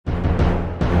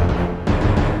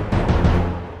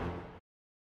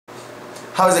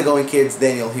How's it going, kids?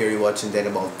 Daniel here, you're watching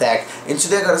Daniel Tech, and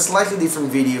today I got a slightly different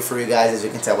video for you guys, as you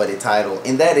can tell by the title,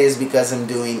 and that is because I'm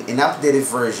doing an updated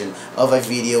version of a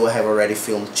video I have already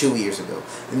filmed 2 years ago.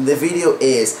 And the video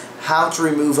is how to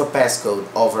remove a passcode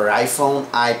over iPhone,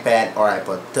 iPad, or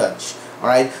iPod Touch.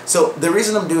 Alright, so the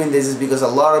reason I'm doing this is because a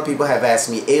lot of people have asked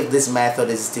me if this method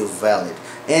is still valid,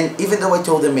 and even though I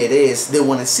told them it is, they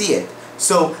want to see it.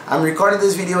 So I'm recording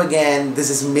this video again. This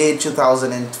is mid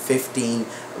 2015.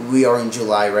 We are in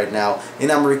July right now,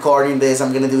 and I'm recording this.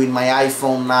 I'm gonna do it in my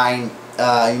iPhone 9,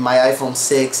 in my iPhone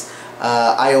 6,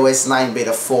 iOS 9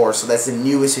 beta 4. So that's the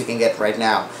newest you can get right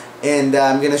now. And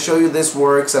I'm gonna show you this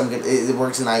works. It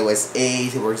works in iOS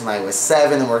 8. It works in iOS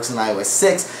 7. It works in iOS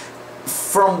 6.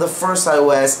 From the first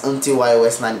iOS until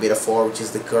iOS 9 beta 4, which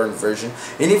is the current version.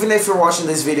 And even if you're watching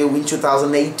this video in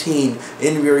 2018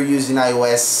 and we're using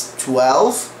iOS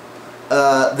 12,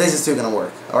 this is still gonna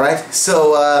work. Alright,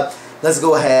 so let's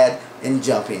go ahead and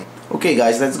jump in. Okay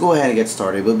guys, let's go ahead and get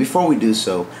started, but before we do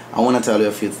so, I want to tell you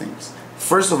a few things.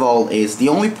 First of all, is the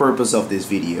only purpose of this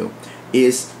video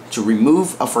is to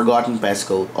remove a forgotten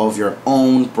passcode of your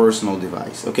own personal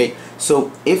device. Okay,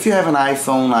 so if you have an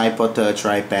iPhone, iPod Touch, or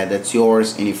iPad that's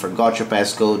yours and you forgot your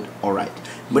passcode, alright.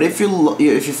 But if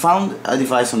you found a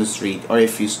device on the street, or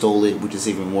if you stole it, which is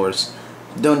even worse,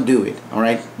 don't do it.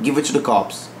 Alright, give it to the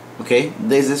cops. Okay,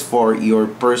 this is for your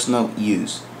personal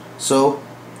use. So,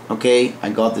 okay, I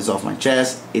got this off my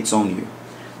chest. It's on you.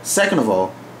 Second of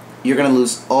all, you're gonna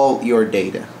lose all your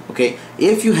data. Okay,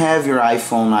 if you have your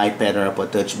iPhone, iPad, or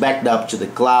iPod Touch backed up to the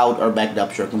cloud or backed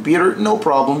up to your computer, no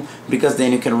problem, because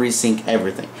then you can resync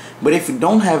everything. But if you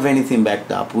don't have anything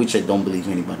backed up, which I don't believe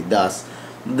anybody does,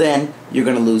 then you're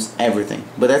gonna lose everything.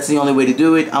 But that's the only way to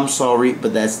do it. I'm sorry,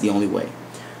 but that's the only way.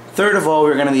 Third of all,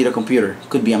 we're gonna need a computer.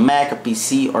 Could be a Mac, a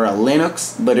PC, or a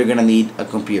Linux, but you're gonna need a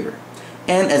computer.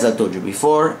 And as I told you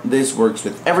before, this works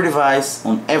with every device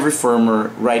on every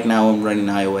firmware. Right now I'm running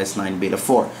iOS 9 beta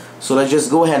 4. So let's just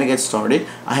go ahead and get started.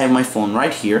 I have my phone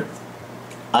right here,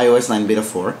 iOS 9 beta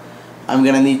 4. I'm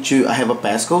gonna need to, I have a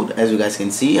passcode, as you guys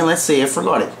can see, and let's say I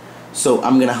forgot it. So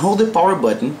I'm gonna hold the power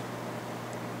button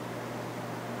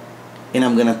and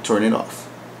I'm gonna turn it off.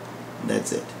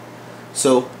 That's it.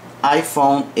 So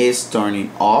iPhone is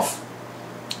turning off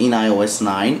in iOS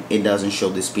 9. It doesn't show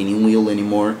the spinning wheel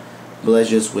anymore. But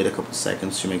let's just wait a couple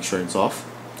seconds to make sure it's off.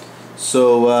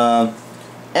 So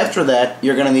after that,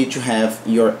 you're gonna need to have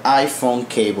your iPhone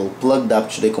cable plugged up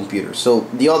to the computer. So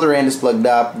the other end is plugged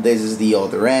up, this is the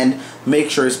other end.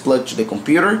 Make sure it's plugged to the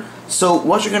computer. So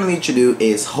what you're gonna need to do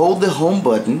is hold the home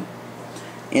button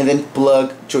and then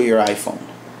plug to your iPhone.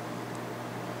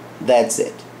 That's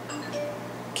it.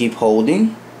 Keep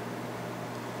holding,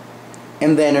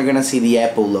 and then you're gonna see the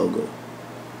Apple logo.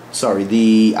 Sorry,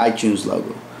 the iTunes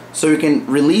logo. So you can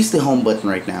release the home button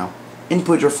right now and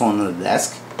put your phone on the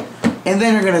desk, and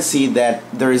then you're gonna see that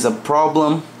there is a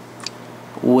problem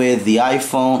with the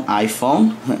iPhone.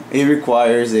 It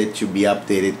requires it to be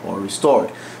updated or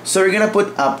restored. So you're gonna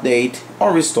put update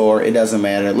or restore, it doesn't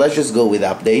matter. Let's just go with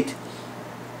update,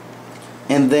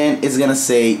 and then it's gonna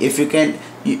say if your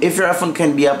iPhone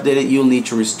can be updated, you'll need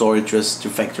to restore it to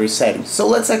factory settings. So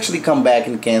let's actually come back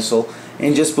and cancel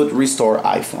and just put restore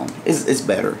iPhone. It's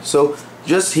better. So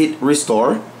just hit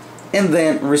restore and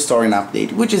then restore and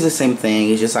update, which is the same thing.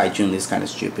 It's just iTunes is kind of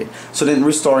stupid. So then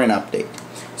restore and update.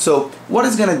 So what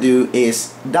it's gonna do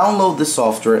is download the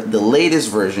software, the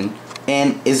latest version,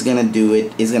 and is gonna do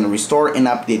it. It's gonna restore and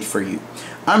update for you.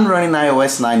 I'm running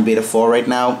iOS 9 beta 4 right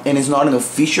now, and it's not an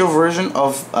official version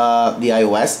of the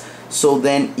iOS. So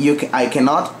then I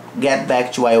cannot get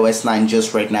back to iOS 9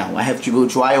 just right now. I have to go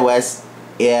to iOS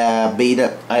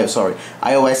iOS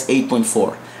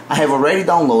 8.4. I have already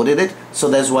downloaded it, so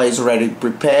that's why it's already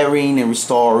preparing and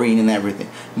restoring and everything.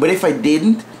 But if I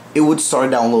didn't, it would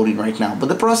start downloading right now. But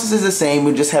the process is the same.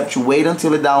 We just have to wait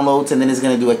until it downloads, and then it's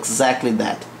gonna do exactly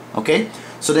that. Okay?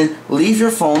 So then leave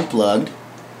your phone plugged,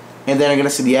 and then you're gonna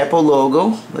see the Apple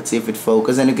logo. Let's see if it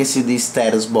focuses, and you can see the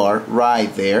status bar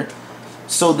right there.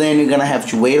 So then you're gonna have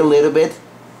to wait a little bit,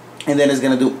 and then it's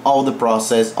gonna do all the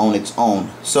process on its own.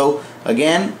 So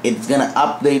again, it's gonna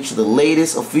update to the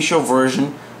latest official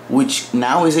version, which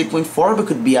now is 8.4, but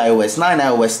could be iOS 9,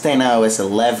 iOS 10, iOS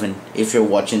 11 if you're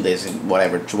watching this in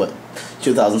whatever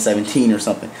 2017 or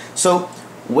something. So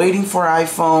waiting for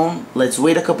iPhone. Let's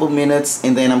wait a couple minutes,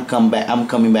 and then I'm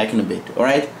coming back in a bit. All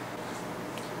right.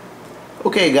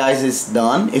 Okay guys, it's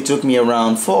done. It took me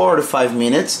around 4 to 5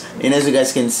 minutes, and as you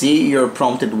guys can see, you're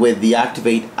prompted with the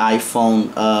activate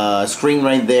iPhone screen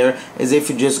right there, as if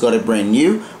you just got it brand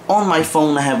new. on my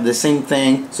phone I have the same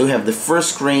thing. So you have the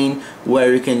first screen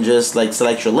where you can just like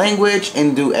select your language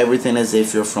and do everything as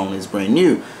if your phone is brand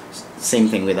new. Same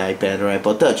thing with iPad or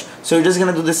iPod Touch. So you're just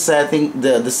gonna do the setting,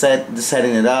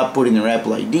 setting it up, putting your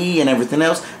Apple ID and everything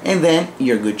else, and then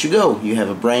you're good to go. You have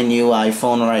a brand new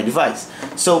iPhone or iDevice.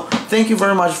 So thank you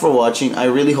very much for watching. I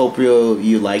really hope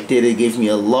you liked it. It gave me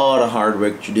a lot of hard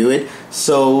work to do it.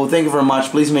 So thank you very much.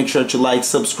 Please make sure to like,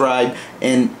 subscribe,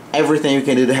 and everything you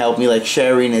can do to help me, like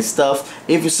sharing and stuff.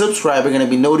 If you subscribe, you're gonna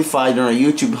be notified on our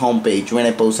YouTube homepage when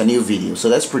I post a new video. So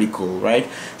that's pretty cool, right?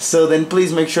 So then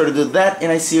please make sure to do that,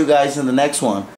 and I see you guys in the next one.